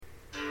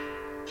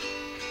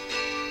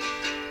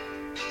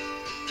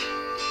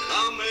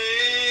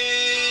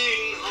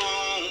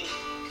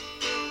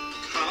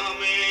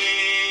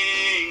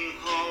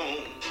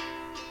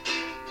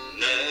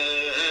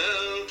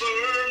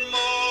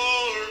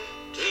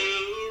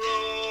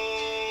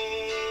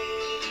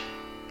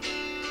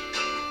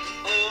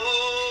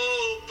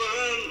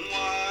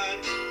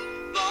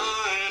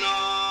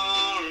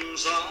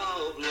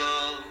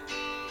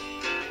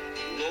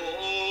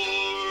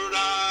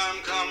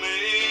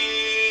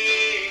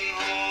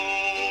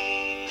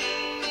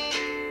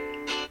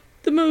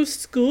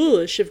most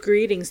ghoulish of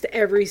greetings to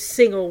every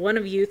single one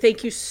of you.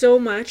 Thank you so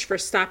much for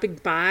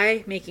stopping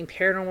by, making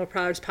Paranormal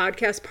Prowlers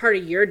Podcast part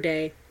of your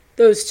day.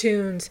 Those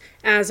tunes,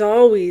 as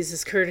always,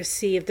 is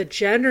courtesy of the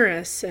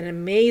generous and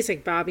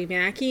amazing Bobby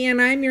Mackey,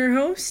 and I'm your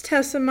host,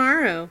 Tessa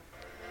Morrow.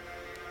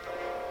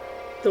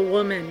 The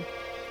woman.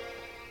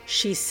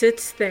 She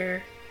sits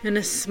there in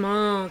a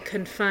small,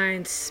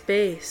 confined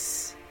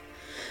space.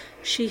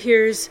 She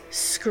hears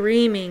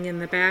screaming in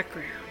the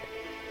background.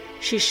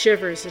 She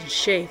shivers and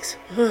shakes,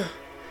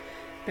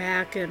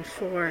 back and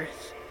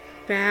forth,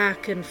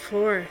 back and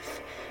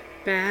forth,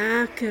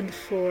 back and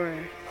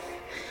forth,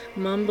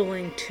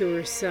 mumbling to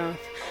herself,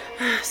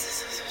 I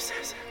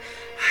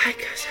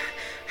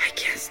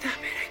can't stop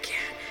it,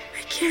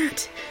 I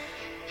can't,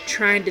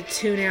 trying to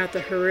tune out the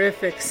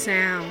horrific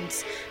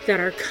sounds that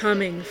are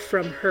coming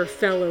from her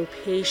fellow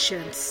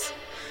patients.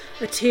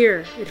 A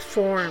tear, it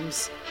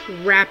forms,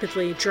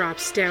 rapidly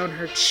drops down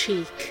her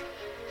cheek.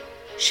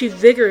 She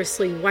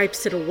vigorously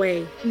wipes it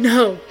away.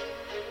 No,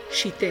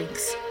 she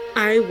thinks,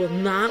 I will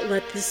not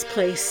let this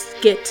place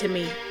get to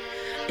me.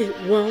 It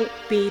won't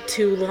be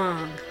too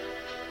long.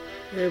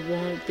 It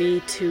won't be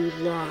too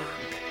long.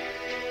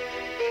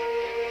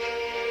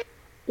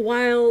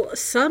 While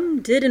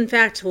some did in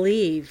fact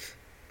leave,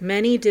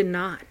 many did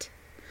not.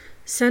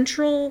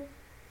 Central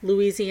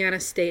Louisiana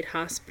State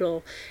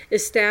Hospital,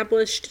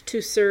 established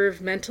to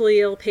serve mentally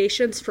ill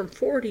patients from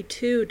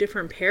 42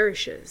 different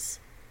parishes.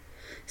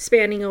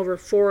 Spanning over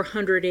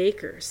 400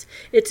 acres,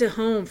 it's a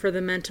home for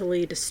the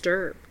mentally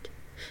disturbed.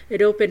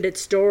 It opened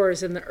its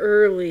doors in the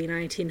early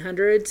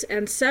 1900s,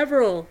 and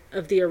several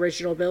of the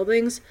original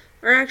buildings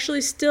are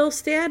actually still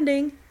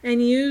standing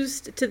and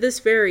used to this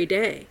very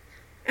day.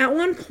 At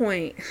one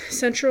point,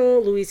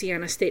 Central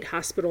Louisiana State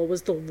Hospital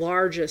was the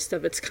largest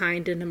of its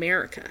kind in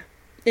America.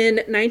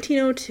 In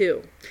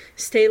 1902,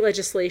 state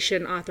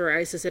legislation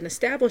authorizes an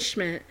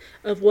establishment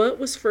of what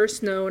was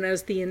first known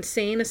as the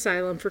Insane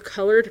Asylum for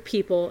Colored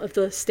People of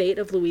the state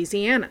of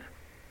Louisiana.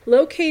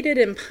 Located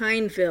in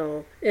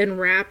Pineville in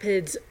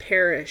Rapids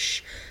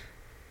Parish,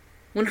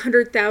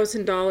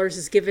 $100,000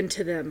 is given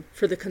to them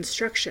for the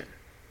construction.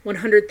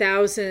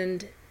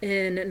 $100,000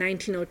 in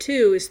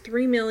 1902 is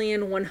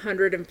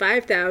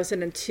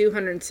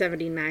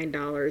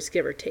 $3,105,279,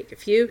 give or take a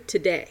few,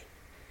 today.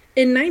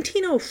 In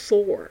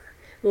 1904,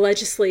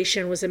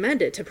 legislation was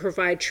amended to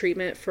provide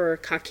treatment for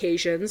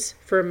Caucasians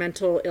for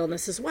mental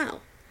illness as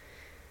well.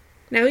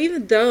 Now,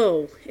 even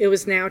though it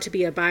was now to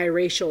be a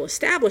biracial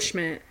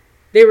establishment,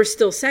 they were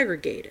still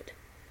segregated.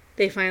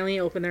 They finally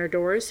opened their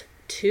doors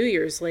 2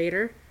 years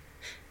later,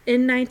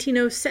 in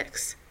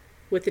 1906.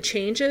 With the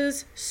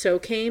changes, so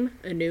came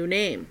a new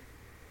name.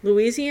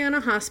 Louisiana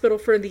Hospital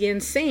for the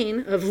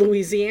Insane of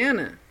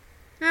Louisiana.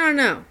 I don't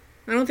know.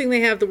 I don't think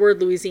they have the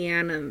word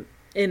Louisiana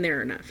in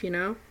there enough, you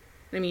know?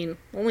 I mean,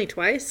 only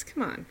twice?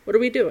 Come on, what are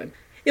we doing?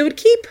 It would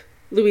keep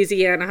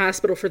Louisiana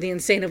Hospital for the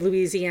Insane of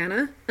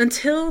Louisiana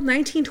until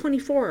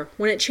 1924,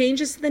 when it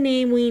changes to the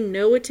name we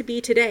know it to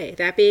be today,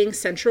 that being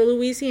Central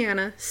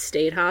Louisiana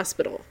State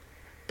Hospital.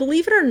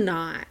 Believe it or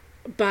not,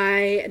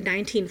 by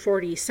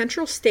 1940,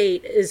 Central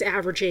State is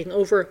averaging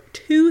over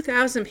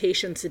 2,000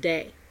 patients a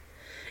day.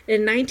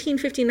 In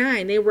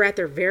 1959, they were at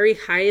their very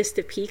highest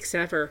of peaks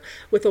ever,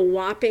 with a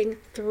whopping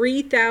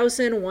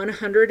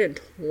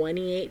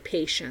 3,128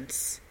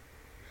 patients.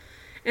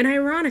 And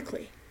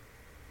ironically,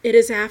 it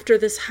is after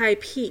this high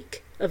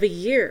peak of a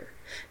year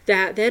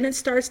that then it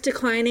starts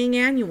declining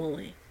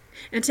annually.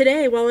 And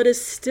today, while it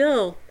is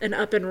still an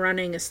up and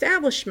running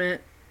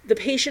establishment, the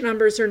patient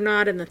numbers are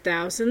not in the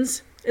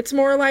thousands. It's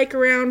more like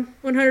around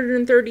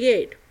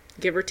 138,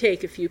 give or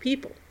take a few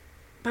people.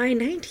 By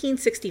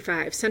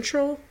 1965,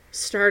 Central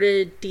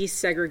started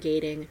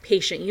desegregating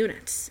patient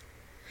units.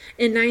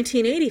 In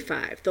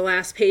 1985, the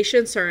last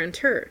patients are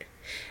interred.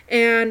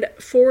 And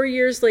 4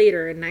 years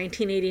later, in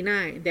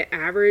 1989, the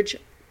average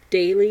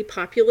daily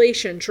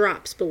population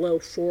drops below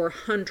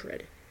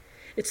 400.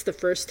 It's the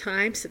first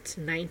time since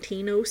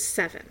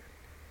 1907.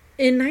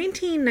 In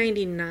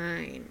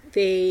 1999,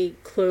 they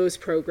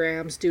closed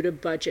programs due to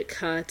budget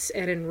cuts,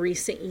 and in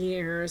recent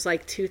years,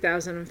 like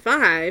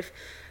 2005,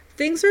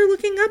 things are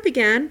looking up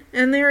again,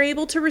 and they're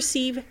able to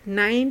receive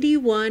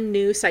 91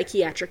 new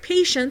psychiatric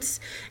patients,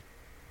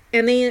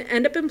 and they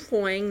end up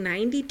employing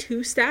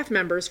 92 staff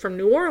members from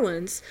New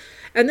Orleans,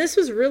 and this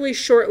was really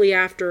shortly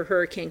after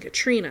Hurricane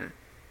Katrina.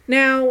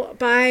 Now,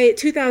 by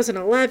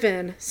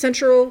 2011,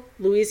 Central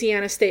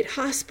Louisiana State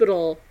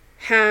Hospital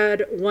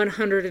had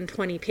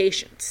 120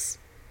 patients.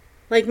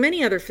 Like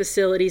many other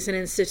facilities and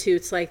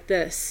institutes like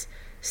this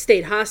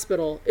state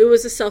hospital, it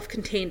was a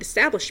self-contained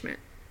establishment,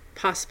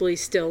 possibly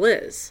still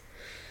is.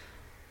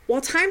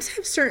 While times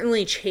have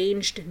certainly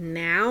changed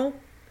now,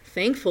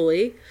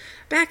 thankfully,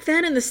 back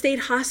then in the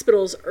state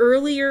hospital's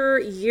earlier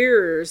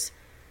years,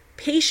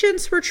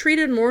 patients were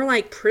treated more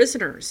like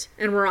prisoners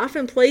and were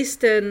often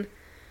placed in,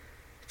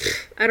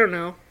 I don't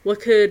know,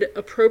 what could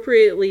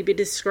appropriately be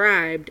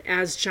described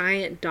as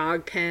giant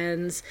dog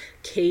pens,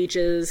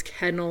 cages,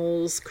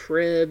 kennels,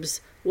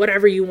 cribs,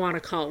 whatever you want to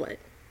call it.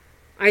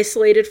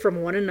 Isolated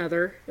from one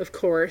another, of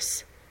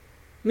course.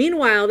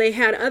 Meanwhile, they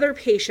had other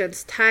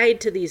patients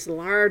tied to these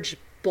large,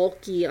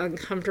 bulky,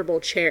 uncomfortable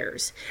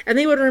chairs, and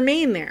they would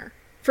remain there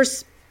for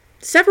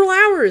several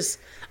hours,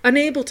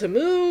 unable to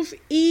move,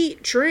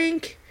 eat,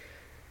 drink,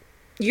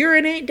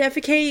 urinate,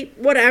 defecate,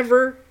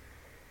 whatever.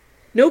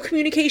 No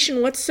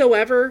communication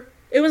whatsoever.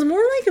 It was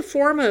more like a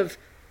form of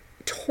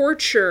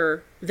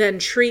torture than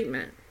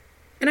treatment.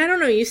 And I don't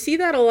know, you see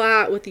that a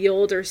lot with the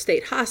older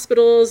state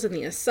hospitals and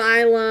the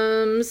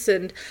asylums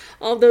and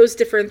all those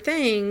different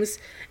things.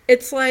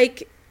 It's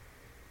like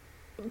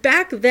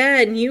back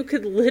then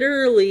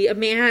a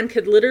man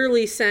could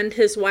literally send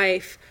his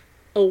wife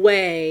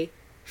away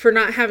for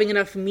not having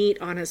enough meat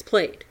on his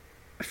plate.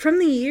 From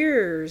the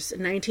years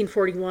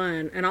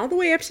 1941 and all the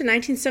way up to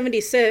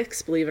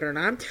 1976, believe it or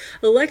not,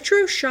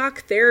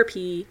 electroshock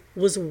therapy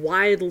was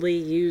widely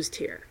used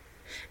here.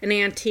 An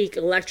antique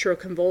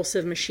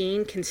electroconvulsive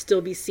machine can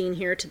still be seen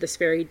here to this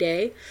very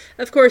day.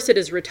 Of course, it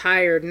is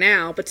retired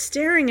now, but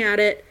staring at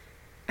it,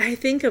 I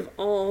think of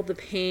all the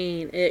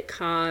pain it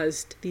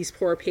caused these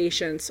poor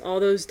patients all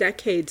those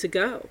decades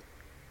ago.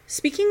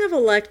 Speaking of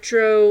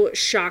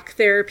electroshock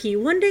therapy,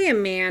 one day a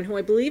man who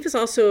I believe is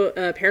also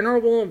a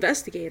paranormal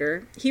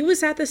investigator, he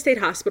was at the state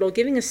hospital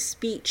giving a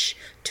speech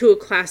to a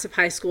class of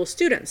high school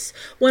students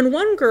when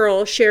one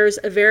girl shares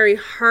a very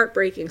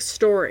heartbreaking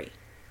story.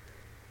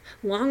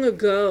 Long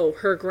ago,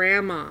 her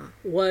grandma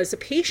was a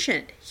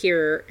patient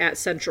here at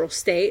Central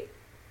State,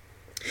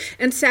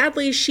 and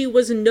sadly, she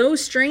was no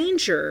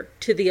stranger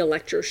to the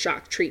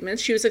electroshock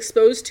treatments. She was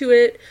exposed to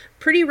it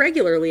pretty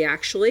regularly,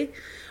 actually.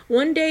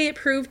 One day it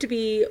proved to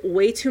be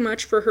way too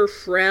much for her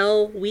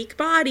frail, weak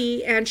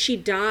body, and she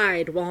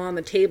died while on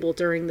the table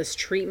during this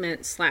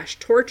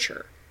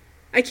treatment/torture.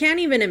 I can't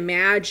even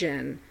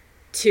imagine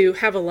to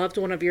have a loved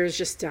one of yours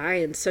just die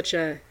in such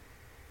a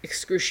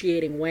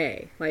excruciating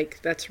way.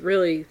 That's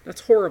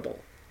horrible.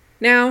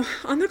 Now,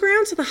 on the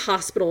grounds of the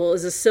hospital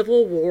is a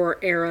Civil War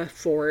era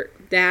fort,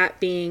 that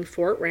being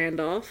Fort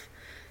Randolph,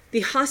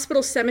 the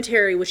hospital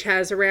cemetery, which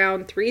has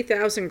around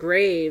 3,000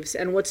 graves,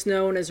 and what's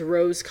known as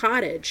Rose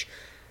Cottage,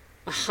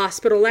 a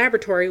hospital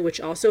laboratory which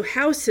also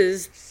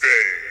houses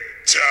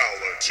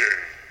fatality,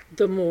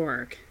 the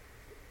morgue.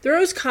 The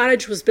Rose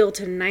Cottage was built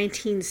in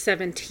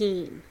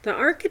 1917. The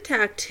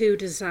architect who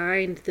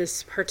designed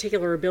this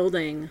particular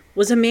building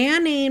was a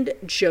man named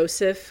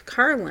Joseph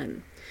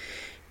Carlin.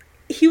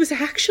 He was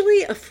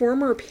actually a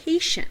former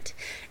patient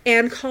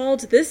and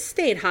called this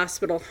state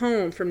hospital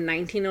home from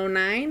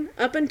 1909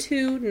 up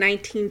until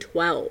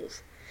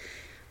 1912.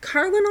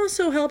 Carlin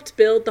also helped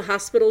build the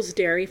hospital's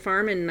dairy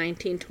farm in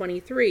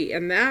 1923,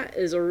 and that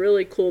is a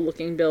really cool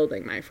looking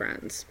building, my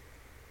friends.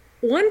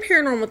 One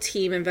paranormal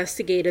team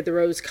investigated the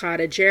Rose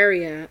Cottage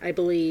area, I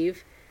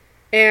believe,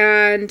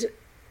 and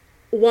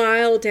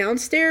while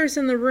downstairs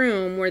in the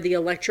room where the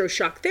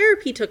electroshock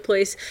therapy took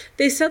place,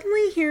 they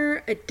suddenly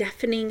hear a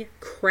deafening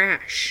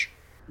crash.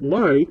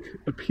 Like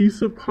a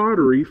piece of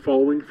pottery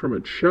falling from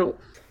its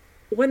shelf.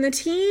 When the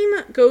team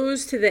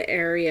goes to the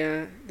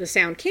area the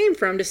sound came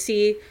from to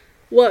see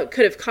what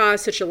could have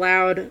caused such a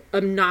loud,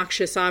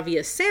 obnoxious,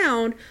 obvious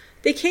sound,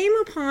 they came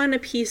upon a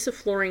piece of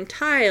flooring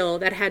tile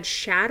that had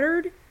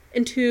shattered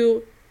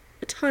into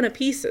a ton of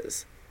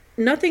pieces.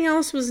 Nothing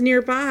else was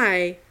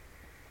nearby.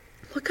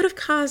 What could have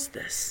caused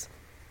this?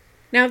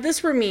 Now, if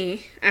this were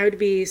me, I would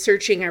be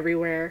searching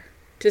everywhere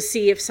to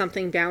see if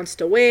something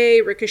bounced away,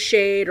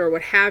 ricocheted, or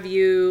what have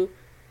you,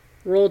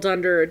 rolled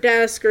under a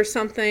desk or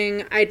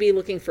something. I'd be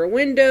looking for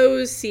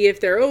windows, see if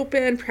they're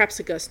open, perhaps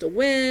a gust of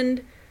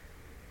wind,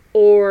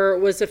 or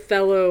was a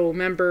fellow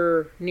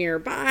member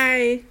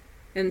nearby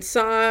and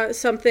saw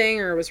something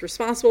or was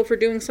responsible for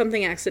doing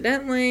something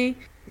accidentally.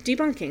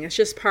 Debunking, it's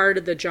just part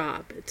of the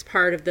job. It's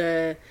part of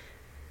the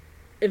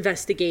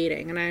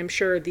investigating, and I'm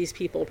sure these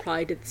people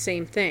probably did the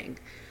same thing.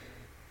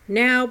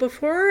 Now,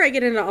 before I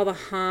get into all the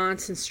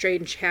haunts and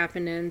strange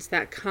happenings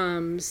that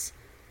comes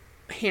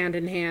hand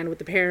in hand with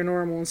the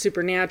paranormal and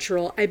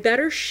supernatural, I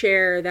better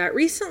share that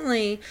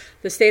recently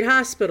the state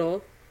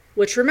hospital,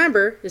 which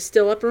remember is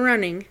still up and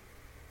running,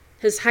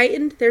 has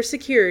heightened their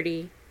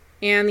security,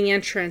 and the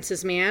entrance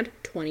is manned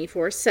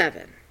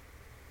 24/7.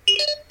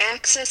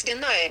 Access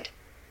denied.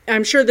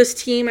 I'm sure this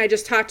team I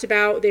just talked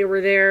about, they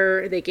were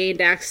there, they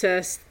gained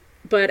access,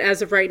 but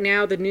as of right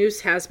now, the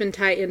noose has been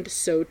tightened,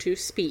 so to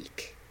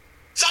speak.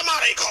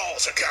 Somebody call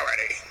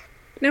security!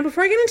 Now,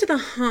 before I get into the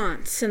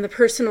haunts and the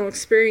personal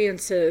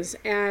experiences,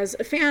 as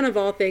a fan of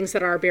all things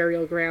that are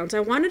burial grounds, I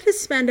wanted to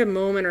spend a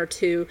moment or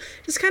two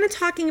just kind of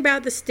talking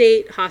about the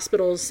state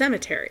hospital's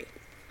cemetery.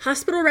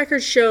 Hospital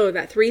records show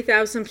that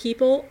 3,000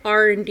 people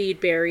are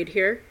indeed buried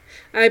here.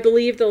 I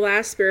believe the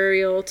last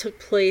burial took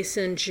place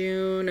in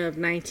June of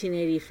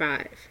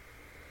 1985.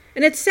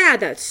 And it's sad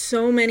that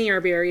so many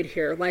are buried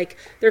here. Like,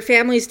 their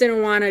families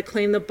didn't want to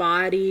claim the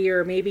body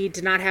or maybe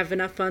did not have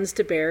enough funds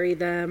to bury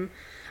them.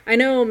 I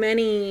know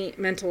many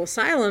mental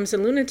asylums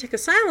and lunatic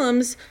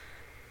asylums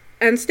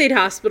and state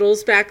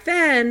hospitals back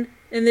then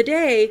in the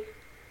day,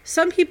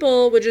 some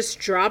people would just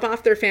drop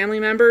off their family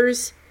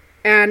members.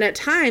 And at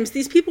times,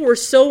 these people were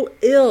so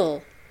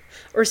ill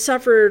or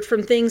suffered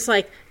from things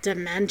like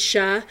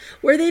dementia,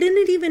 where they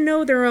didn't even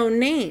know their own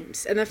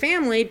names, and the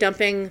family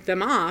dumping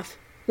them off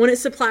wouldn't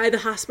supply the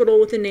hospital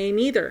with a name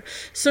either.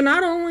 So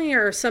not only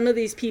are some of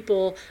these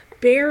people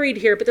buried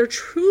here, but they're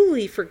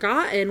truly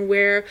forgotten,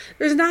 where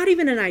there's not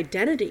even an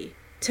identity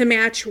to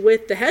match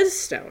with the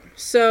headstone.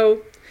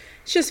 So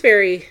it's just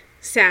very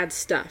sad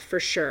stuff for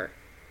sure.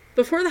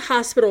 Before the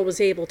hospital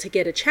was able to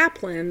get a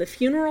chaplain, the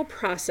funeral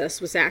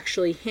process was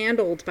actually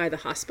handled by the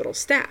hospital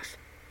staff.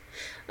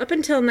 Up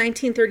until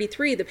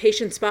 1933, the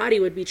patient's body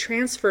would be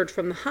transferred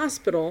from the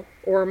hospital,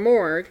 or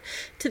morgue,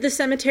 to the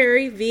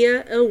cemetery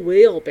via a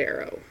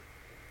wheelbarrow.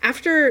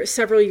 After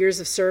several years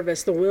of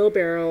service, the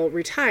wheelbarrow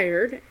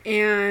retired,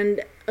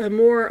 and a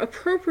more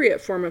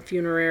appropriate form of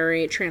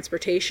funerary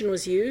transportation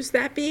was used,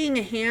 that being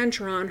a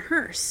hand-drawn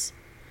hearse.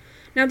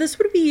 Now, this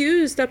would be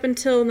used up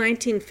until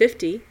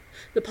 1950.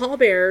 The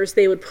pallbearers,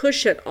 they would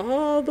push it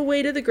all the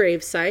way to the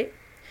gravesite.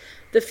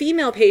 The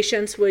female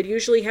patients would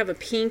usually have a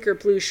pink or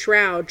blue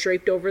shroud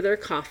draped over their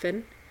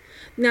coffin.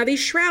 Now, these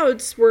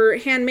shrouds were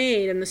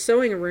handmade in the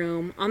sewing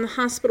room on the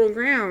hospital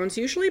grounds,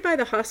 usually by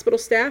the hospital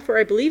staff, or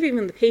I believe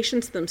even the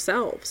patients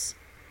themselves.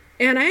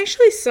 And I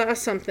actually saw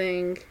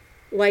something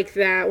like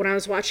that when I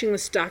was watching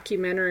this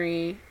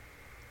documentary,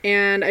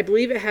 and I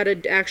believe it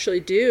had to actually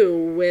do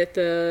with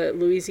the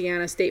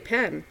Louisiana State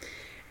Pen.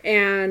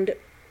 And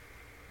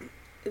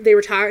they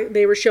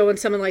were showing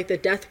some of like the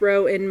death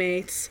row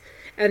inmates,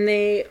 and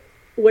they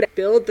would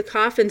build the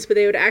coffins, but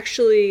they would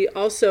actually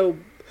also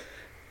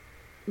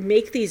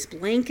make these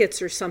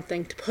blankets or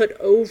something to put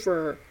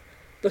over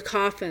the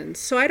coffins.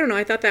 So I don't know,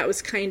 I thought that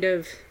was kind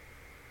of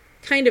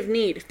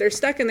neat. If they're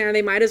stuck in there,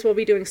 they might as well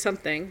be doing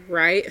something,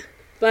 right?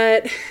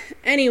 But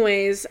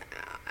anyways,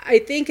 I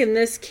think in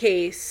this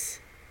case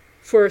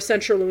for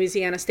Central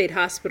Louisiana State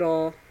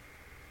Hospital,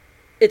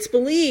 it's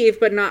believed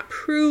but not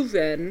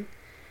proven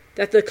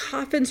that the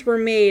coffins were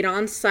made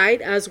on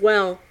site as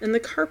well in the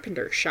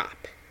carpenter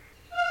shop.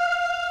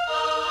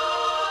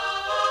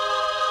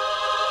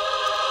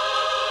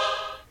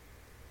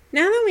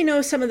 Now that we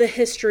know some of the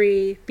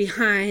history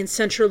behind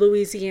Central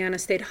Louisiana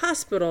State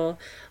Hospital,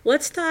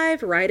 let's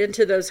dive right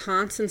into those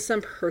haunts and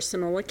some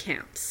personal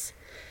accounts.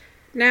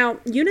 Now,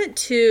 Unit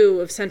 2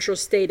 of Central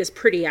State is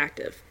pretty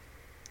active.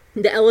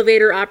 The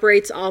elevator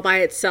operates all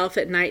by itself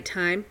at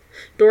nighttime.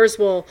 Doors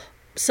will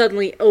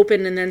suddenly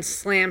open and then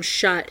slam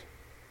shut.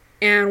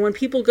 And when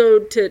people go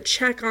to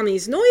check on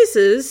these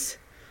noises,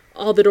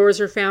 all the doors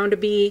are found to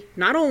be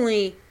not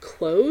only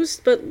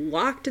closed, but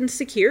locked and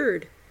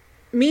secured.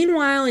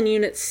 Meanwhile, in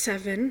Unit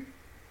 7,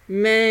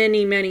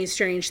 many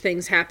strange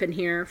things happen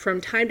here. From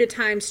time to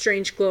time,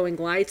 strange glowing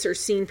lights are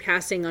seen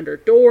passing under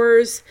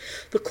doors.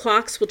 The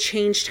clocks will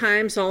change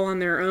times all on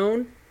their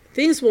own.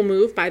 Things will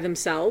move by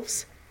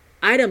themselves.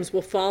 Items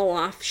will fall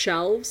off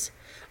shelves,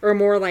 or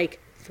more like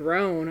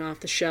thrown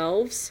off the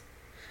shelves.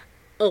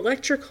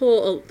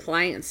 Electrical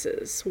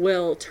appliances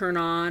will turn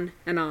on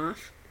and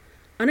off.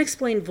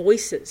 Unexplained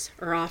voices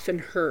are often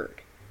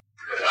heard.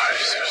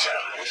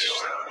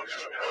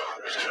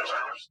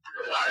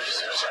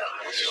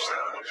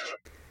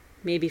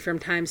 Maybe from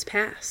times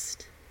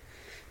past.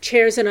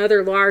 Chairs and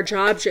other large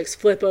objects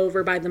flip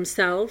over by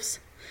themselves.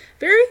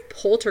 Very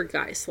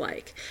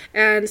poltergeist-like,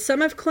 and some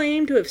have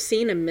claimed to have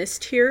seen a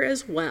mist here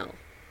as well.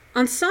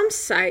 On some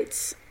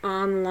sites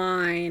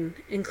online,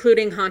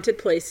 including haunted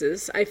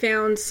places, I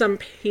found some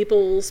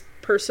people's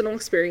personal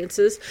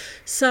experiences.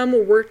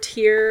 Some worked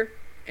here,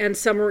 and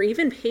some were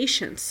even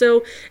patients.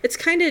 So it's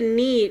kind of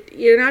neat.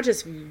 You're not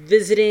just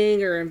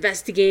visiting or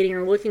investigating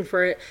or looking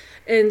for it.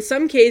 In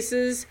some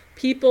cases,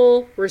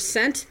 people were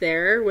sent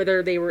there,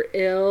 whether they were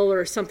ill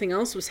or something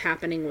else was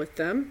happening with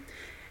them.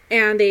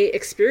 And they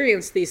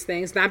experienced these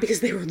things, not because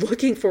they were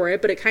looking for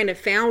it, but it kind of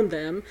found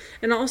them.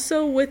 And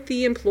also with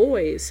the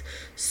employees.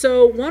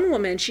 So one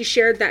woman, she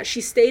shared that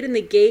she stayed in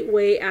the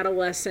Gateway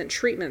Adolescent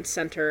Treatment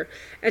Center.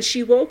 And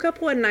she woke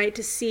up one night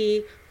to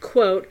see,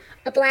 quote,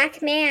 a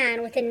black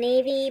man with a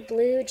navy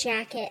blue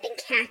jacket and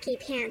khaki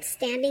pants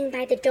standing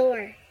by the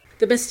door.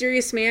 The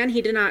mysterious man,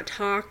 he did not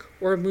talk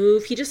or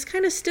move. He just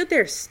kind of stood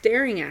there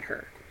staring at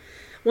her.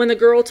 When the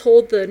girl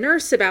told the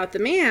nurse about the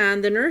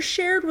man, the nurse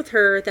shared with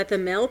her that the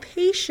male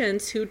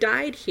patients who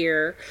died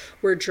here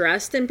were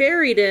dressed and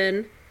buried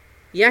in,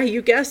 yeah,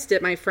 you guessed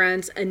it, my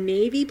friends, a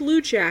navy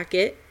blue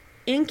jacket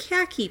and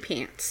khaki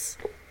pants.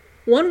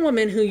 One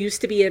woman who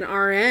used to be an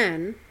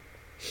RN,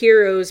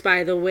 heroes,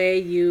 by the way,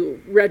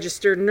 you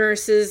registered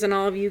nurses and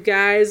all of you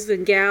guys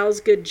and gals,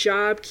 good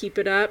job, keep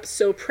it up,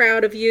 so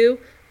proud of you.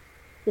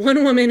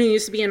 One woman who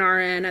used to be an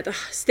RN at the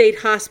state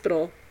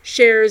hospital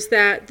shares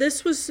that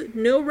this was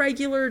no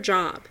regular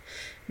job.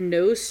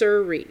 No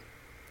sirree.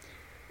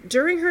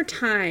 During her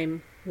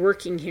time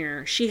working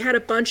here, she had a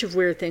bunch of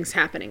weird things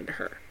happening to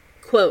her.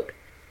 Quote,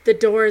 the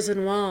doors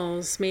and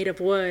walls made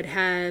of wood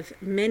have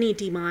many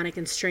demonic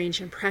and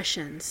strange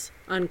impressions,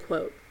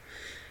 unquote.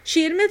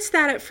 She admits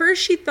that at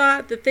first she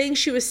thought the things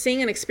she was seeing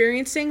and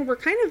experiencing were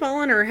kind of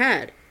all in her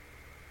head.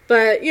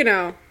 But,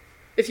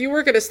 if you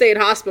work at a state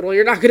hospital,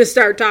 you're not going to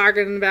start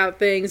talking about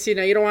things, you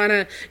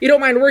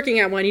don't mind working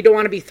at one, you don't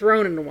want to be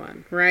thrown into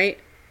one, right?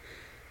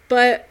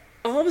 But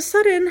all of a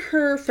sudden,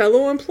 her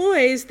fellow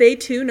employees, they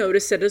too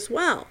notice it as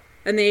well.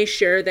 And they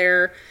share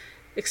their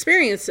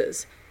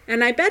experiences.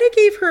 And I bet it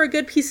gave her a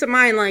good peace of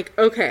mind, like,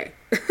 okay,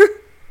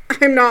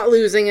 I'm not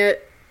losing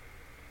it.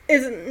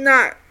 It's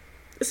not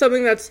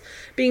something that's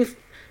being,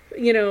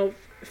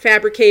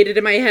 fabricated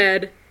in my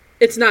head.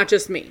 It's not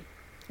just me,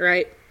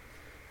 right?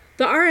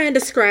 The RN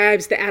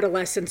describes the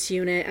adolescence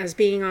unit as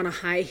being on a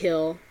high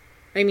hill.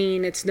 I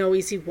mean, it's no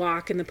easy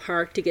walk in the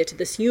park to get to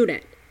this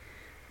unit.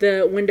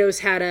 The windows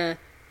had a,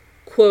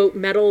 quote,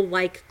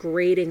 metal-like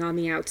grating on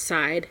the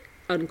outside,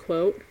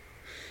 unquote.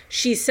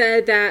 She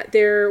said that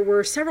there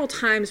were several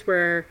times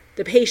where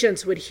the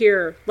patients would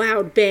hear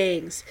loud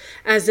bangs,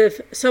 as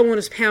if someone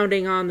was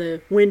pounding on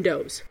the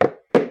windows.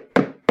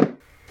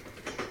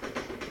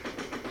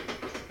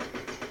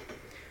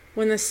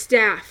 When the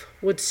staff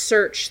would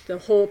search the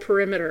whole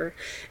perimeter,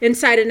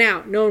 inside and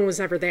out, no one was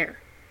ever there.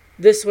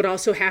 This would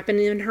also happen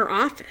in her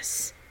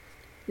office.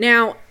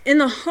 Now, in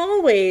the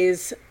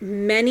hallways,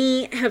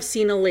 many have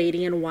seen a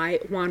lady in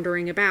white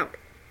wandering about.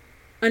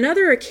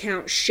 Another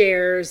account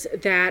shares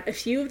that a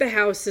few of the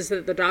houses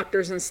that the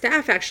doctors and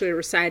staff actually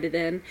resided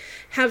in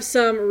have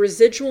some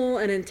residual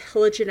and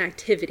intelligent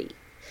activity.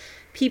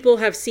 People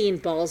have seen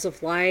balls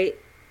of light,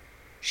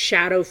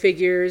 shadow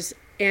figures,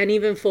 and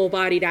even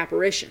full-bodied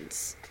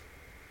apparitions.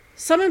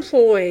 Some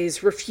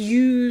employees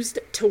refused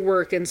to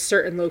work in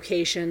certain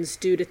locations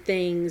due to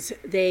things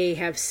they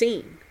have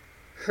seen,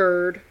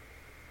 heard,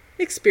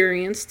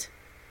 experienced,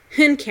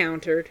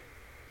 encountered.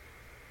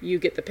 You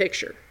get the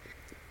picture.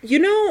 You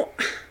know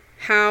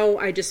how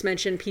I just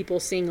mentioned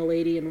people seeing a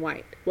lady in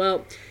white?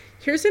 Well,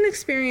 here's an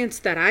experience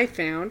that I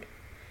found.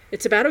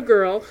 It's about a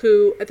girl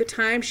who, at the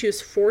time, she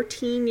was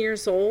 14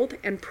 years old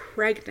and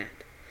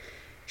pregnant.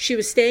 She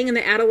was staying in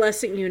the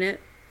adolescent unit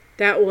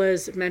that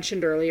was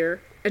mentioned earlier,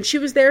 and she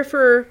was there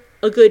for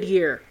a good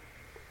year.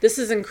 This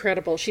is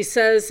incredible. She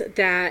says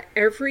that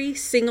every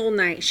single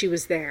night she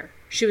was there,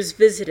 she was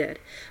visited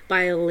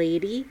by a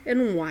lady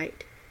in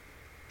white.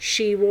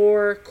 She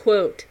wore,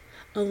 quote,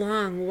 a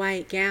long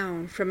white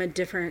gown from a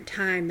different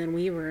time than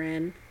we were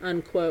in,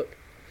 unquote.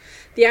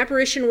 The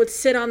apparition would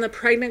sit on the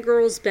pregnant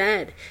girl's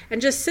bed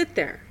and just sit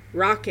there,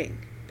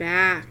 rocking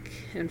back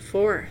and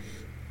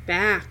forth,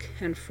 back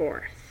and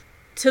forth.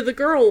 To the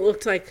girl, it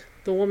looked like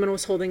the woman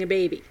was holding a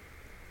baby.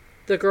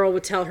 The girl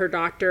would tell her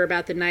doctor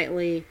about the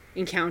nightly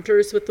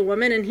encounters with the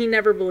woman, and he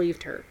never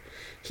believed her.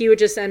 He would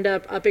just end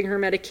up upping her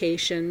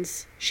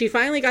medications. She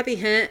finally got the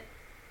hint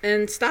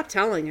and stopped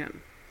telling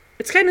him.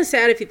 It's kind of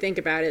sad if you think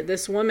about it.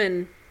 This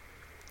woman,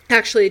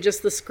 actually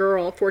just this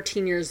girl,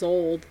 14 years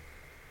old,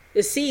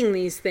 is seeing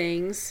these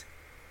things.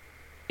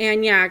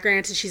 And yeah,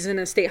 granted, she's in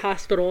a state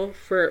hospital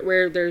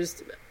where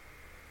there's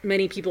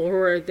many people who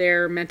are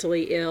there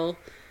mentally ill,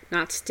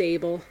 not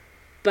stable.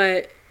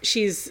 But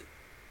she's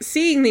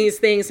seeing these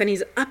things and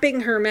he's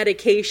upping her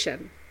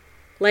medication.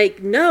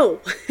 Like, no,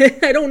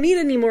 I don't need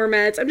any more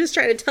meds. I'm just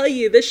trying to tell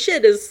you this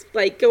shit is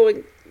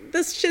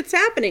this shit's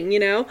happening,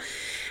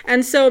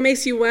 And so it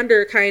makes me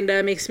wonder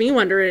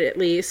at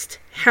least,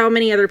 how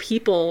many other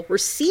people were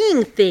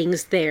seeing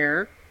things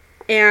there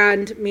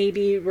and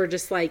maybe we're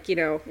just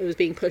it was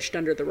being pushed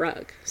under the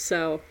rug.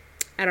 So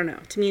I don't know.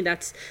 To me,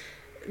 that's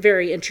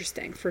very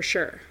interesting for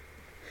sure.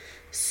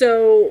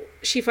 So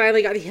she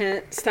finally got the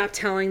hint, stopped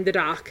telling the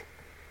doc.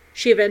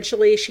 She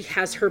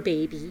has her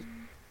baby.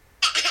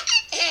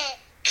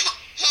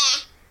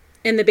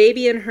 And the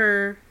baby and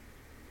her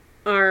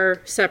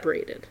are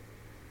separated.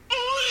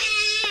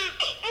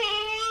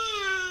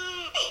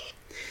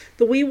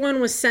 The wee one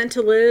was sent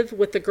to live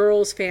with the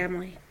girl's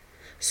family.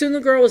 Soon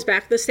the girl was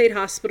back at the state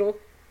hospital,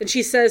 and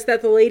she says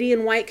that the lady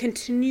in white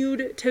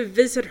continued to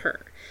visit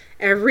her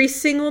every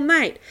single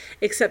night,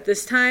 except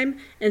this time,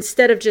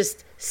 instead of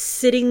just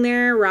sitting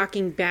there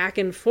rocking back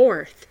and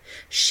forth,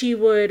 she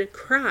would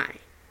cry.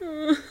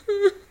 Oh,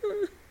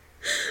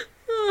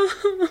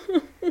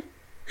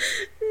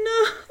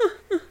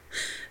 no.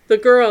 The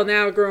girl,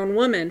 now a grown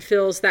woman,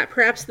 feels that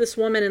perhaps this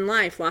woman in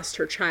life lost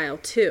her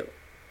child too.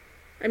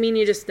 I mean,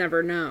 you just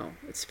never know.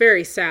 It's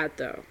very sad,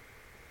 though.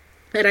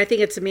 And I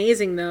think it's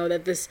amazing, though,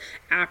 that this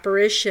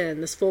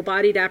apparition, this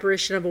full-bodied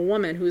apparition of a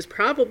woman who is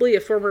probably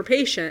a former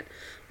patient,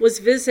 was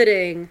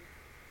visiting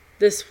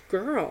this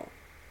girl.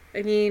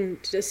 I mean,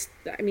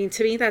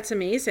 to me, that's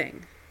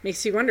amazing.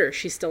 Makes you wonder, is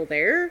she still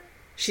there?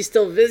 She's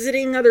still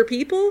visiting other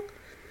people?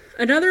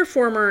 Another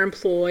former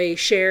employee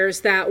shares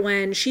that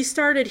when she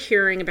started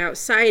hearing about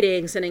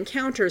sightings and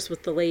encounters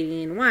with the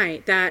lady in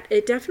white, that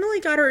it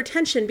definitely got her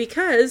attention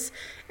because,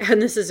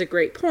 and this is a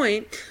great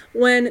point,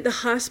 when the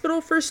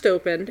hospital first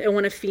opened and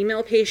when a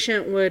female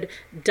patient would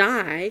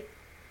die,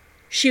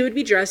 she would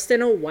be dressed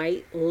in a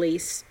white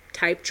lace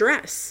type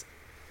dress.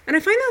 And I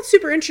find that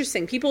super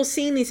interesting. People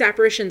seeing these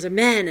apparitions of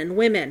men and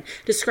women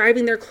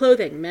describing their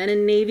clothing, men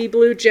in navy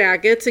blue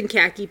jackets and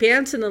khaki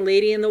pants and the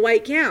lady in the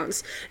white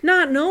gowns,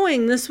 not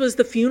knowing this was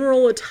the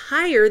funeral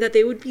attire that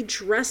they would be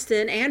dressed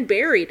in and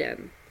buried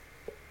in.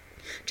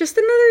 Just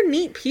another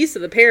neat piece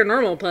of the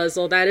paranormal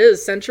puzzle that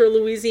is Central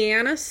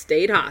Louisiana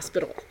State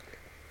Hospital.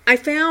 I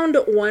found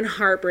one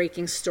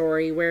heartbreaking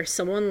story where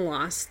someone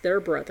lost their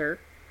brother.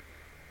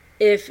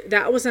 If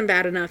that wasn't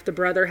bad enough, the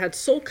brother had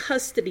sole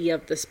custody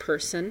of this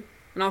person,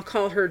 and I'll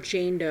call her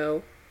Jane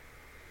Doe.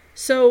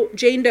 So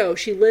Jane Doe,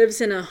 she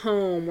lives in a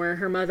home where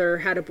her mother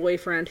had a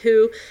boyfriend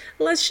who,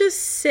 let's just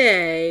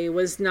say,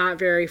 was not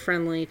very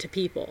friendly to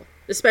people,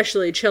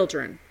 especially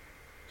children.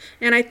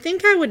 And I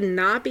think I would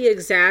not be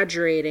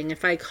exaggerating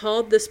if I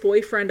called this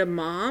boyfriend of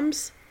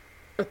mom's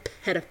a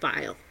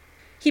pedophile.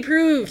 He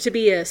proved to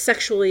be a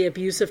sexually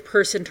abusive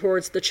person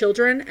towards the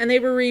children, and they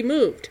were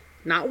removed,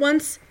 not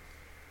once,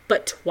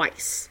 but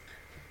twice.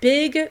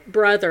 Big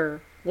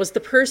Brother was the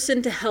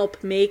person to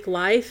help make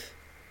life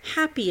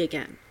happy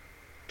again,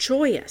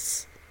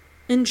 joyous,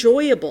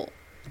 enjoyable,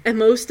 and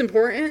most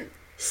important,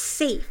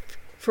 safe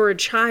for a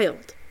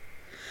child.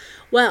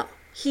 Well,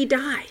 he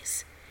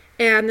dies,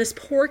 and this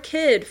poor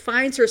kid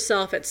finds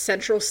herself at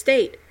Central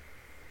State.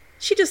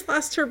 She just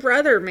lost her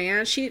brother,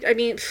 man. She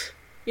doesn't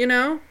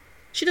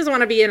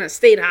want to be in a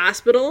state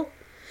hospital.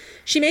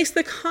 She makes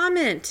the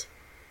comment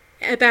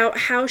about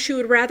how she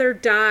would rather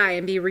die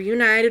and be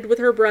reunited with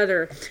her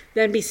brother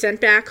than be sent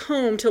back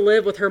home to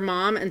live with her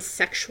mom and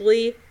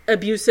sexually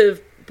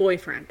abusive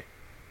boyfriend.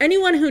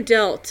 Anyone who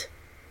dealt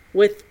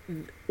with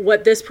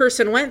what this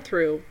person went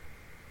through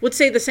would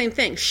say the same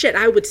thing. Shit,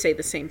 I would say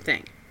the same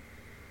thing.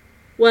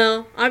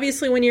 Well,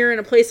 obviously when you're in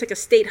a place like a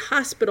state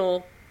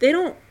hospital, they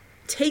don't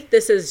take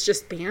this as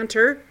just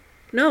banter.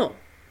 No.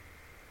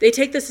 They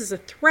take this as a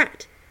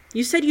threat.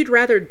 You said you'd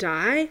rather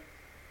die?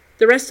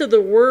 The rest of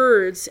the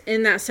words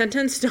in that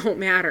sentence don't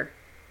matter.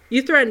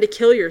 You threatened to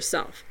kill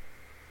yourself.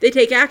 They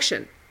take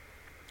action.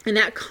 And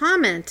that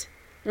comment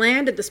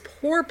landed this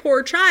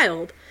poor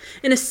child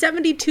in a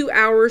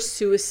 72-hour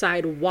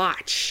suicide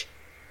watch.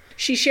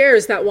 She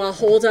shares that while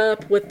holed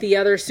up with the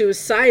other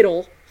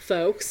suicidal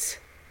folks,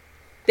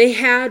 they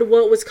had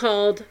what was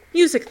called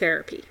music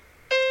therapy.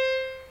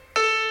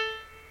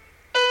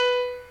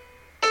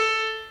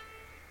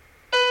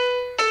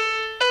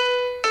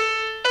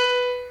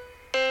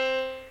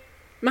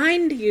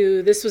 Mind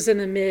you, this was in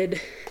the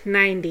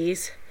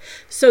mid-90s,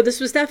 so this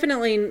was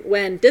definitely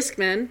when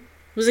Discman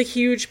was a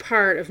huge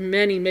part of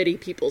many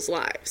people's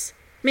lives.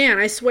 Man,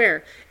 I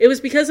swear, it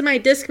was because of my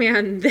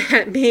Discman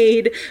that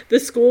made the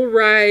school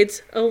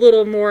rides a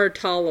little more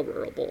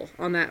tolerable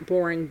on that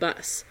boring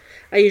bus.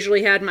 I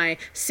usually had my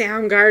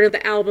sound guard of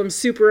the album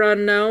Super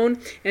Unknown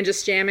and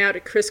just jam out to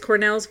Chris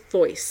Cornell's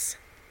voice.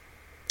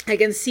 I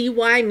can see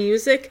why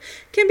music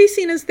can be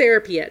seen as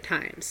therapy at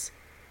times.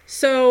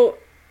 So,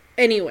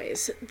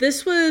 anyways,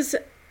 this was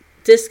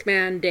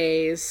Discman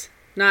days,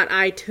 not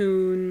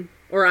iTunes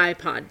or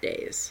iPod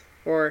days,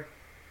 or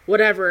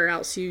whatever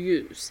else you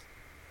use.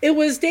 It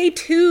was day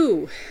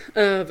 2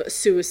 of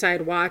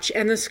Suicide Watch,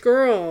 and this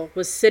girl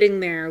was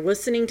sitting there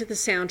listening to the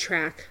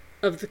soundtrack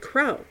of The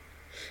Crow.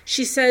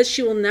 She says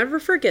she will never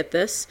forget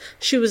this.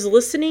 She was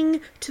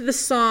listening to the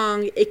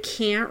song It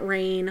Can't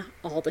Rain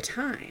All the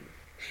Time.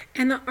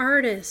 And the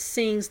artist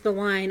sings the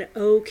line,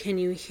 "Oh, can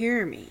you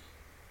hear me?"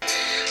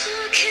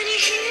 Oh, can you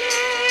hear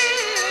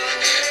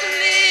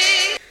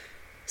me?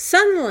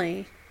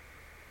 Suddenly,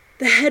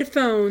 the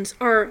headphones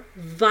are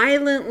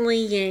violently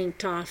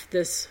yanked off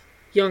this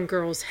young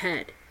girl's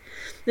head.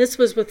 This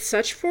was with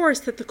such force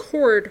that the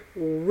cord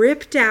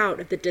ripped out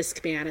of the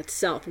Discman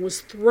itself and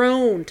was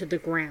thrown to the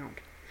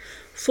ground.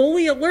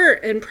 Fully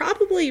alert and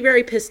probably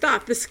very pissed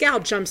off, this gal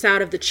jumps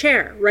out of the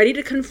chair, ready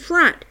to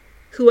confront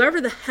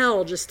whoever the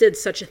hell just did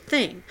such a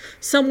thing,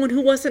 someone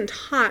who wasn't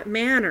taught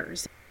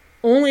manners,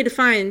 only to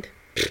find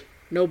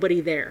nobody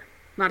there.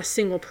 Not a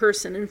single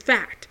person. In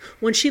fact,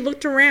 when she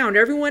looked around,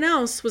 everyone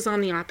else was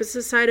on the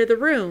opposite side of the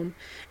room,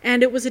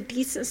 and it was a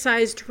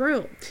decent-sized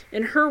room.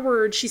 In her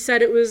words, she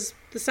said it was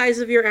the size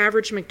of your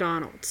average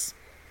McDonald's.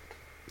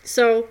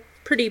 So,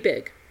 pretty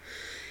big.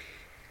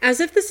 As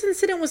if this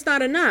incident was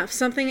not enough,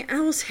 something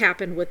else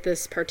happened with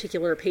this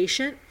particular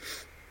patient.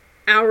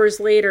 Hours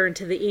later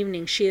into the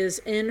evening, she is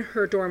in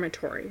her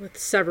dormitory with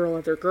several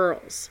other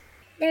girls.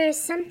 There's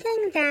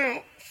something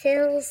that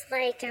feels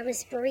like I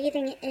was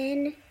breathing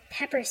in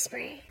pepper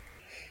spray,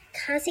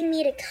 causing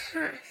me to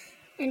cough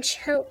and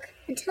choke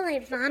until I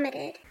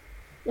vomited.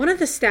 One of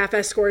the staff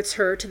escorts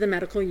her to the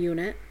medical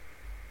unit.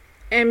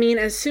 I mean,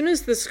 as soon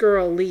as this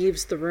girl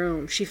leaves the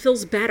room, she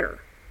feels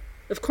better.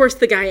 Of course,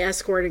 the guy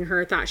escorting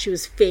her thought she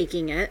was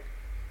faking it.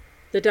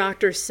 The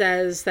doctor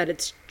says that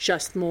it's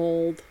just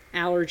mold,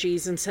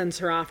 allergies, and sends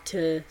her off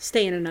to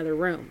stay in another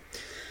room.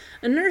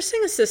 A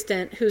nursing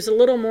assistant, who's a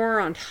little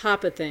more on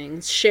top of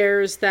things,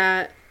 shares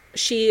that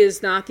she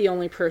is not the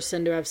only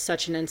person to have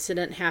such an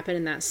incident happen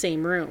in that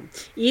same room.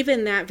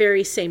 Even that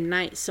very same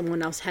night,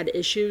 someone else had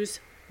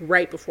issues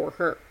right before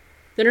her.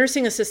 The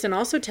nursing assistant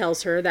also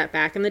tells her that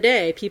back in the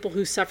day, people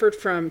who suffered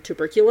from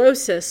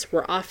tuberculosis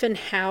were often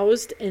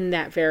housed in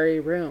that very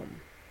room.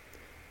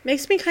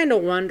 Makes me kind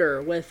of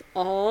wonder, with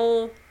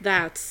all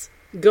that's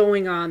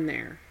going on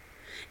there,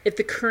 if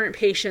the current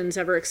patients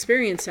ever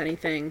experience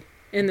anything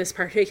in this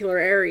particular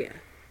area.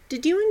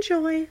 Did you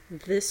enjoy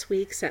this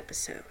week's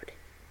episode?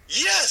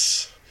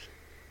 Yes!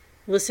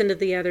 Listen to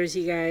the others,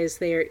 you guys.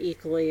 They are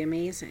equally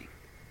amazing.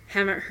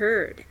 Haven't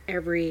heard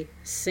every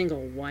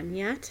single one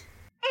yet?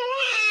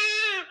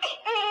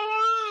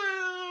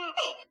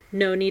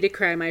 No need to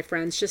cry, my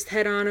friends. Just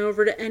head on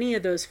over to any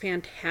of those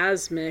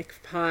phantasmic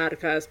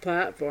podcast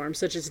platforms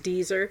such as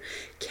Deezer,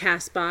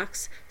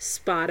 Castbox,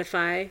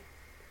 Spotify,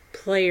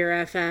 Player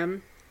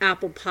FM,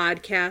 Apple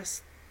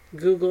Podcasts,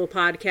 Google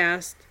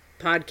Podcasts,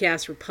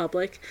 Podcast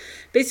Republic.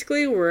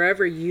 Basically,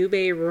 wherever you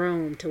may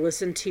roam to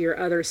listen to your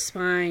other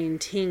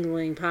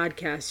spine-tingling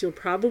podcasts, you'll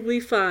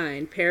probably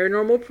find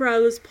Paranormal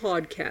Prowlers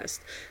Podcast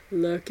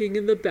lurking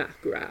in the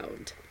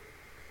background.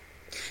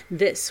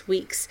 This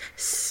week's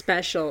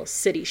special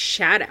city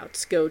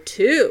shoutouts go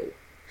to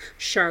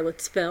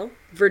Charlottesville,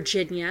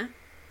 Virginia,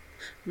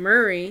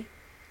 Murray,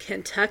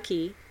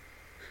 Kentucky,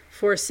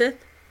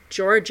 Forsyth,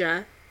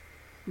 Georgia,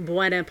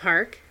 Buena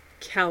Park,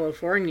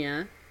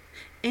 California,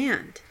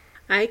 and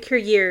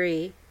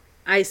Akureyri,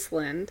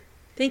 Iceland.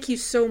 Thank you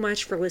so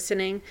much for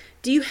listening.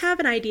 Do you have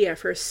an idea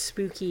for a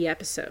spooky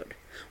episode?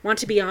 Want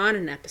to be on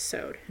an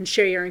episode and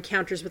share your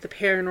encounters with the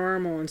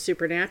paranormal and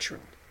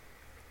supernatural?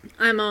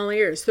 I'm all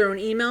ears. Throw an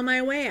email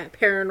my way at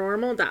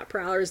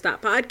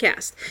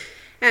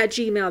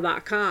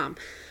paranormal.prowlers.podcast@gmail.com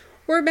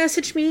or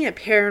message me at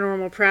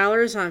Paranormal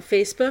Prowlers on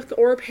Facebook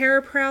or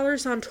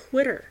Paraprowlers on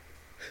Twitter.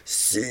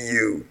 See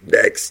you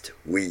next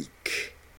week.